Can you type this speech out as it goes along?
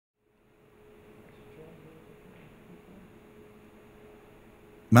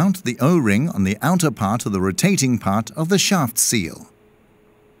Mount the O-ring on the outer part of the rotating part of the shaft seal.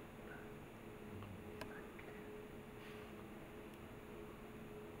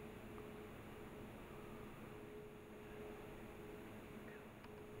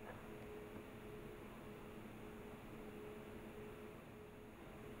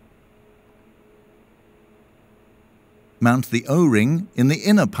 Mount the O-ring in the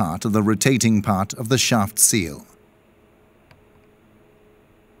inner part of the rotating part of the shaft seal.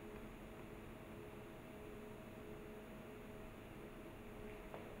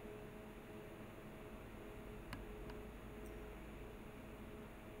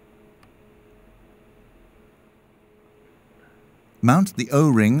 Mount the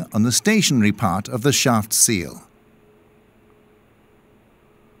O-ring on the stationary part of the shaft seal.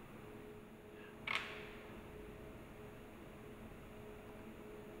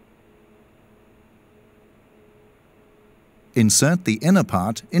 Insert the inner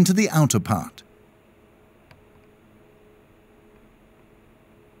part into the outer part.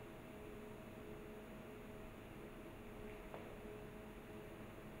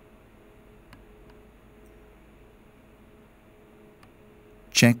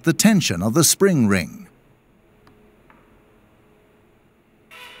 Check the tension of the spring ring.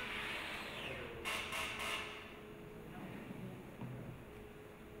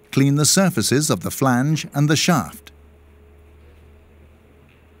 Clean the surfaces of the flange and the shaft.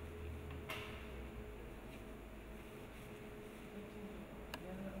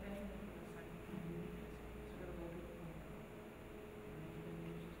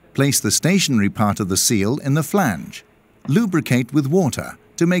 Place the stationary part of the seal in the flange. Lubricate with water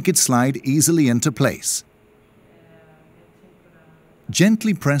to make it slide easily into place.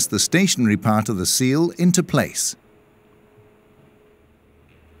 Gently press the stationary part of the seal into place.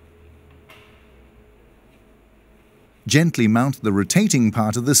 Gently mount the rotating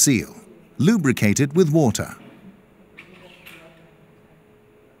part of the seal. Lubricate it with water.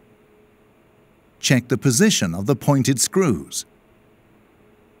 Check the position of the pointed screws.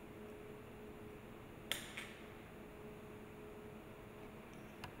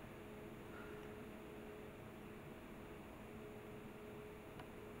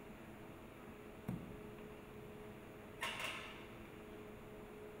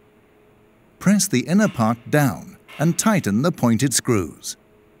 Press the inner part down and tighten the pointed screws.